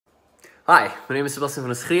Hi, my name is Sebastian van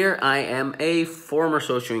der Scheer. I am a former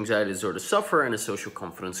social anxiety disorder sufferer and a social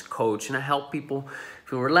confidence coach, and I help people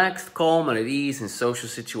feel relaxed, calm, and at ease in social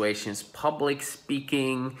situations, public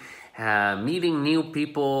speaking, meeting new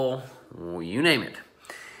people, you name it.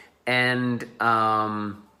 And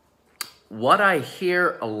what I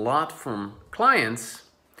hear a lot from clients,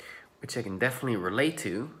 which I can definitely relate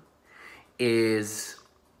to, is,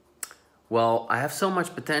 well, I have so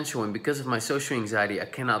much potential, and because of my social anxiety, I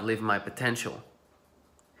cannot live my potential.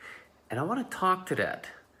 And I want to talk to that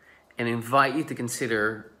and invite you to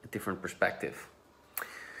consider a different perspective.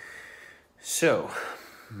 So,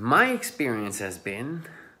 my experience has been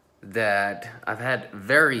that I've had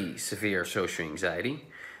very severe social anxiety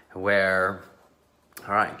where,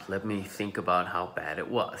 all right, let me think about how bad it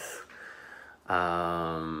was.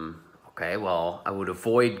 Okay, well, I would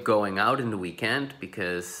avoid going out in the weekend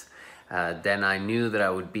because then I knew that I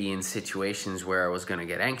would be in situations where I was going to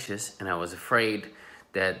get anxious, and I was afraid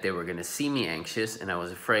that they were going to see me anxious, and I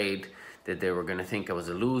was afraid that they were going to think I was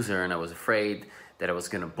a loser, and I was afraid that I was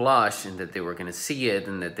going to blush, and that they were going to see it,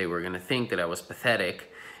 and that they were going to think that I was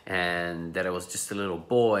pathetic, and that I was just a little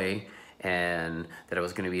boy, and that I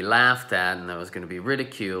was going to be laughed at, and I was going to be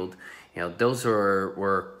ridiculed. You know, those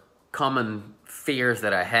were common fears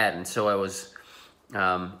that I had, and so I was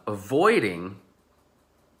avoiding,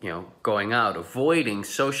 going out, avoiding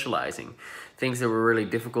socializing. Things that were really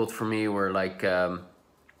difficult for me were like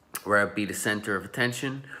where I'd be the center of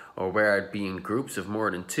attention, or where I'd be in groups of more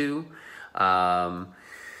than two. But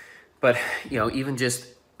even just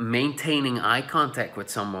maintaining eye contact with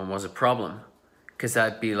someone was a problem, because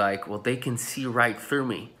I'd be like, well, they can see right through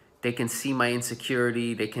me. They can see my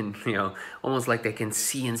insecurity. They can, almost like they can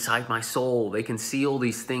see inside my soul. They can see all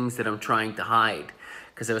these things that I'm trying to hide,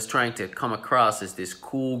 because I was trying to come across as this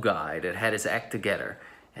cool guy that had his act together,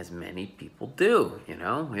 as many people do.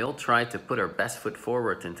 We all try to put our best foot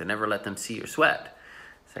forward and to never let them see your sweat.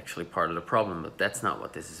 It's actually part of the problem, but that's not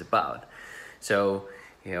what this is about. So,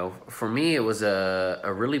 for me, it was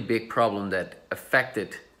a really big problem that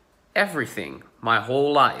affected everything, my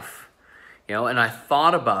whole life. And I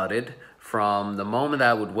thought about it from the moment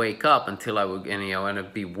I would wake up until I would, and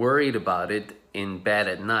I'd be worried about it in bed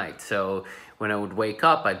at night. So when I would wake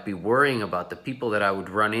up, I'd be worrying about the people that I would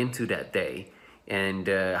run into that day, and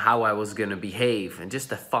how I was going to behave. And just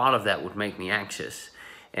the thought of that would make me anxious.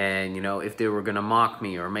 And, if they were going to mock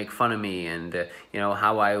me or make fun of me, and,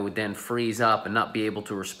 how I would then freeze up and not be able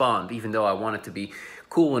to respond, even though I wanted to be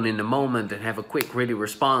cool and in the moment and have a quick, ready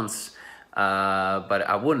response, but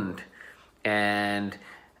I wouldn't. And,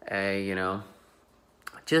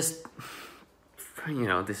 just,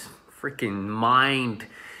 this freaking mind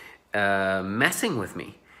messing with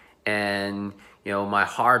me. And, my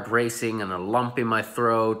heart racing and a lump in my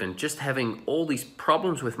throat, and just having all these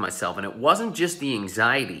problems with myself. And it wasn't just the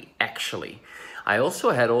anxiety, actually. I also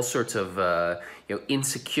had all sorts of,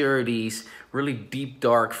 insecurities, really deep,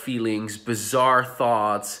 dark feelings, bizarre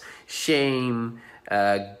thoughts, shame,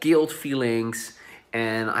 guilt feelings.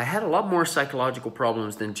 And I had a lot more psychological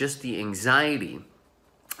problems than just the anxiety.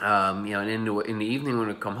 And in the evening when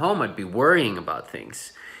I'd come home, I'd be worrying about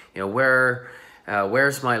things.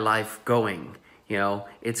 Where's my life going?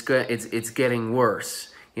 It's getting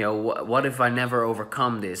worse. What if I never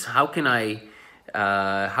overcome this? How can I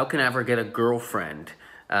ever get a girlfriend?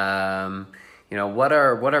 What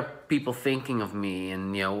are people thinking of me?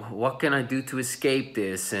 And, what can I do to escape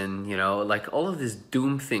this? And, like all of this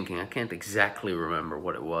doom thinking. I can't exactly remember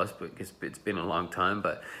what it was, but it's been a long time.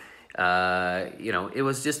 But, it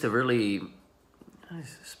was just I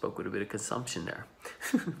spoke with a bit of consumption there.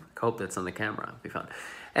 I hope that's on the camera. It'll be fun.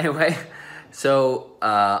 Anyway, so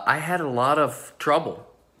I had a lot of trouble.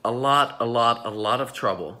 A lot of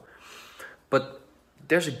trouble. But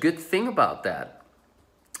there's a good thing about that.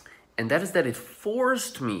 And that is that it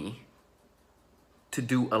forced me to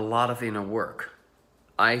do a lot of inner work.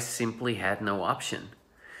 I simply had no option.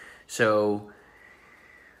 So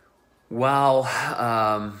while,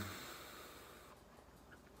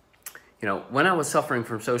 when I was suffering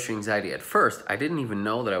from social anxiety at first, I didn't even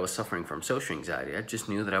know that I was suffering from social anxiety. I just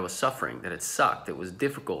knew that I was suffering, that it sucked, it was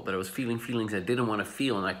difficult, that I was feeling feelings I didn't want to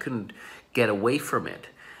feel, and I couldn't get away from it.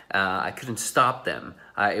 I couldn't stop them.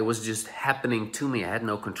 It was just happening to me. I had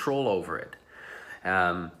no control over it.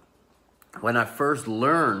 When I first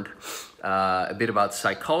learned a bit about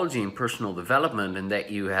psychology and personal development, and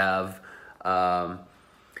that you have, that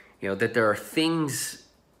there are things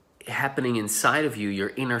happening inside of you, your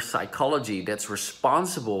inner psychology, that's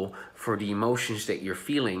responsible for the emotions that you're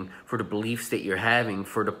feeling, for the beliefs that you're having,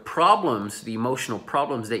 for the problems, the emotional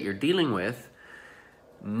problems that you're dealing with.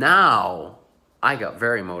 Now I got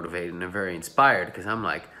very motivated and very inspired because I'm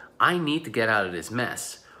like, I need to get out of this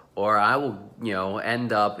mess, or I will, you know,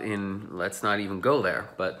 end up in, let's not even go there,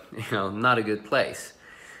 but, you know, not a good place.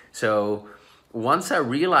 So once I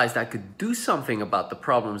realized I could do something about the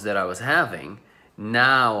problems that I was having,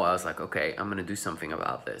 now I was like, okay, I'm gonna do something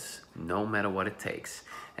about this, no matter what it takes.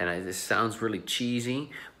 And this sounds really cheesy,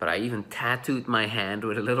 but I even tattooed my hand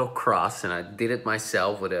with a little cross, and I did it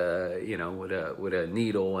myself with a, you know, with a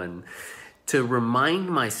needle, and to remind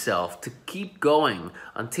myself to keep going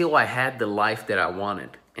until I had the life that I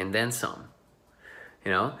wanted, and then some,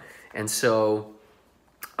 you know? And so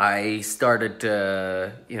I started,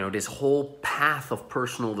 you know, this whole path of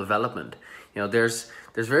personal development. You know, there's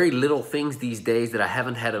very little things these days that I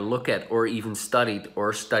haven't had a look at or even studied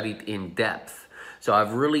in depth. So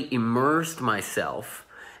I've really immersed myself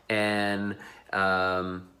and,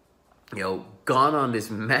 you know, gone on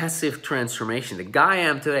this massive transformation. The guy I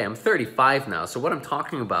am today, I'm 35 now. So what I'm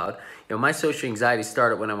talking about, you know, my social anxiety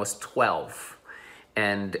started when I was 12.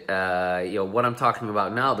 And, you know, what I'm talking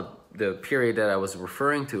about now, the period that I was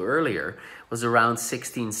referring to earlier, was around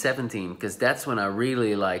 16, 17, because that's when I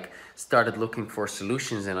really like started looking for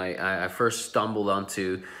solutions. And I first stumbled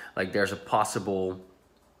onto, like, there's a possible,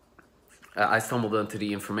 I stumbled onto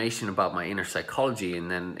the information about my inner psychology, and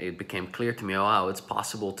then it became clear to me, oh wow, it's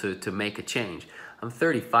possible to make a change. I'm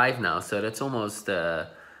 35 now, so that's almost, I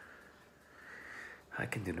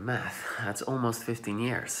can do the math, that's almost 15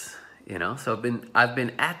 years, you know? So I've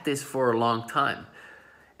been at this for a long time.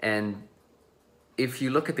 And if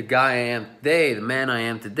you look at the guy I am today, the man I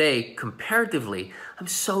am today, comparatively, I'm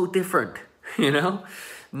so different, you know?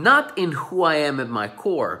 Not in who I am at my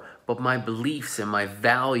core, but my beliefs and my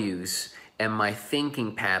values and my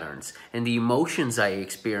thinking patterns and the emotions I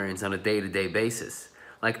experience on a day-to-day basis.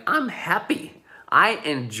 Like, I'm happy. I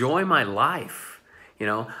enjoy my life. You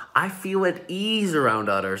know, I feel at ease around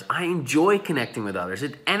others. I enjoy connecting with others.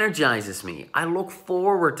 It energizes me. I look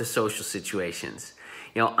forward to social situations.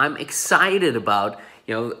 You know, I'm excited about,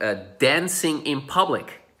 you know, dancing in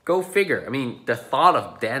public. Go figure. I mean, the thought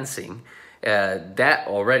of dancing, that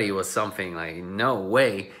already was something like, no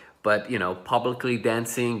way. But, you know, publicly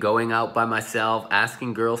dancing, going out by myself,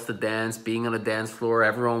 asking girls to dance, being on a dance floor,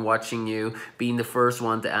 everyone watching you, being the first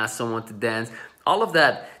one to ask someone to dance. All of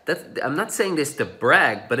that, I'm not saying this to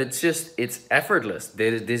brag, but it's just, it's effortless.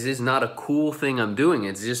 This is not a cool thing I'm doing.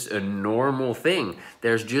 It's just a normal thing.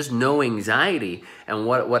 There's just no anxiety. And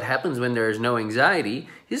what happens when there's no anxiety,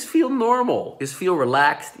 you just feel normal. You just feel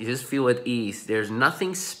relaxed. You just feel at ease. There's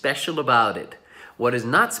nothing special about it. What is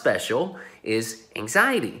not special is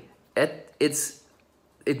anxiety.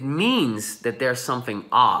 It means that there's something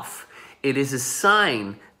off. It is a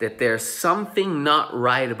sign that there's something not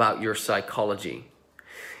right about your psychology.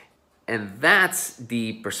 And that's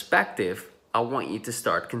the perspective I want you to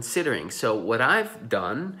start considering. So what I've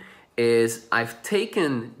done is I've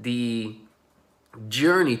taken the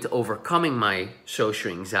journey to overcoming my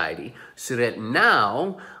social anxiety so that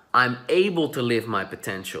now I'm able to live my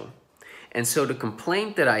potential. And so the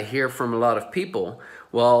complaint that I hear from a lot of people,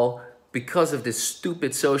 well, because of this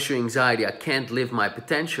stupid social anxiety, I can't live my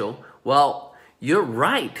potential. Well, you're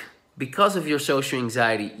right. Because of your social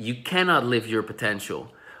anxiety, you cannot live your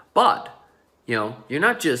potential. But, you know, you're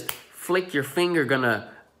not just flick your finger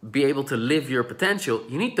gonna be able to live your potential.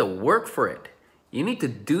 You need to work for it. You need to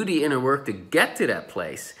do the inner work to get to that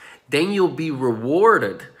place. Then you'll be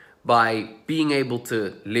rewarded by being able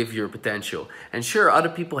to live your potential. And sure, other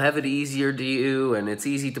people have it easier than you, and it's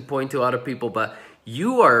easy to point to other people, but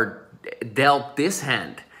you are dealt this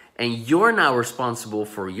hand, and you're now responsible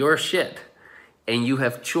for your shit. And you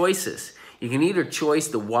have choices. You can either choose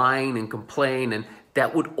to whine and complain, and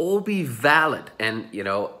that would all be valid. And, you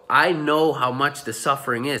know, I know how much the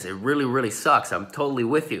suffering is. It really, really sucks. I'm totally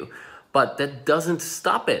with you. But that doesn't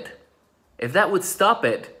stop it. If that would stop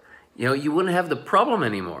it, you know, you wouldn't have the problem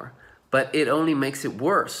anymore. But it only makes it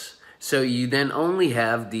worse. So you then only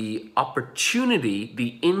have the opportunity,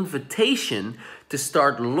 the invitation to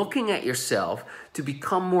start looking at yourself, to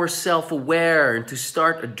become more self-aware, and to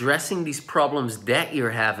start addressing these problems that you're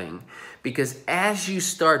having. Because as you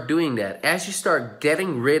start doing that, as you start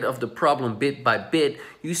getting rid of the problem bit by bit,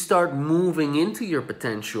 you start moving into your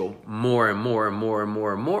potential more and more and more and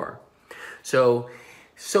more and more. So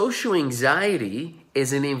social anxiety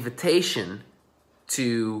is an invitation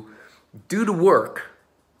to do the work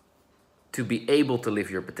to be able to live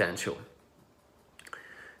your potential.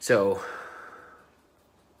 So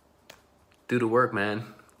do the work, man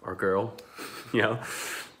or girl. You know,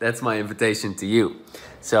 that's my invitation to you.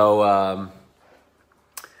 So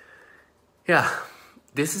yeah,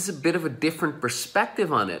 this is a bit of a different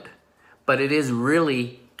perspective on it, but it is really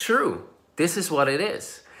true. This is what it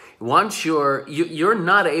is. Once you're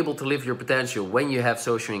not able to live your potential when you have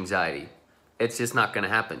social anxiety. It's just not going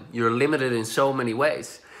to happen. You're limited in so many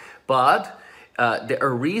ways. But there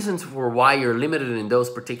are reasons for why you're limited in those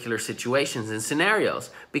particular situations and scenarios,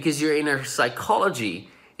 because your inner psychology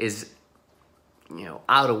is,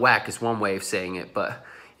 out of whack is one way of saying it, but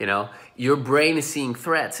your brain is seeing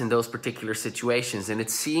threats in those particular situations, and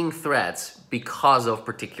it's seeing threats because of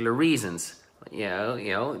particular reasons.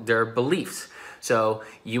 There are beliefs. So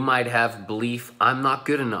you might have belief, I'm not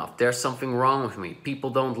good enough, there's something wrong with me, people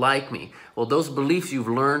don't like me. Well, those beliefs you've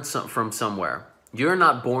learned from somewhere. You're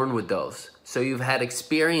not born with those. So you've had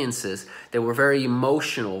experiences that were very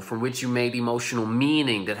emotional, from which you made emotional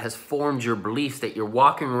meaning that has formed your beliefs that you're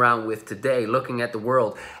walking around with today, looking at the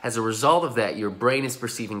world. As a result of that, your brain is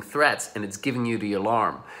perceiving threats and it's giving you the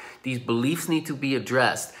alarm. These beliefs need to be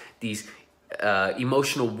addressed. These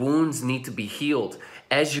emotional wounds need to be healed.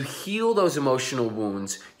 As you heal those emotional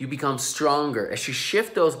wounds, you become stronger. As you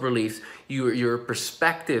shift those beliefs, your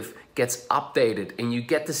perspective gets updated and you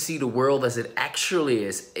get to see the world as it actually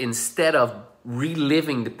is, instead of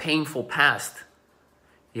reliving the painful past,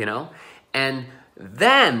 and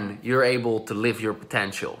then you're able to live your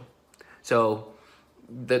potential. So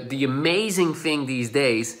the amazing thing these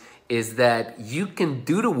days is that you can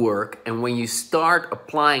do the work, and when you start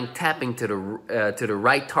applying tapping to the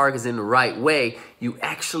right targets in the right way, you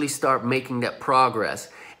actually start making that progress,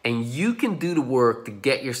 and you can do the work to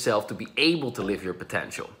get yourself to be able to live your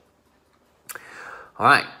potential. All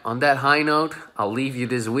right, on that high note, I'll leave you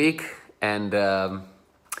this week, and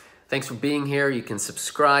thanks for being here. You can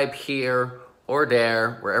subscribe here or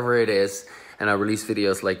there, wherever it is, and I release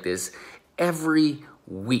videos like this every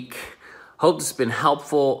week. Hope this has been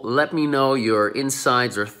helpful. Let me know your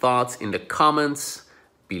insights or thoughts in the comments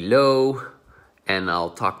below, and I'll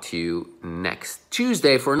talk to you next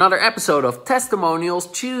Tuesday for another episode of Testimonials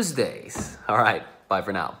Tuesdays. All right, bye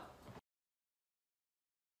for now.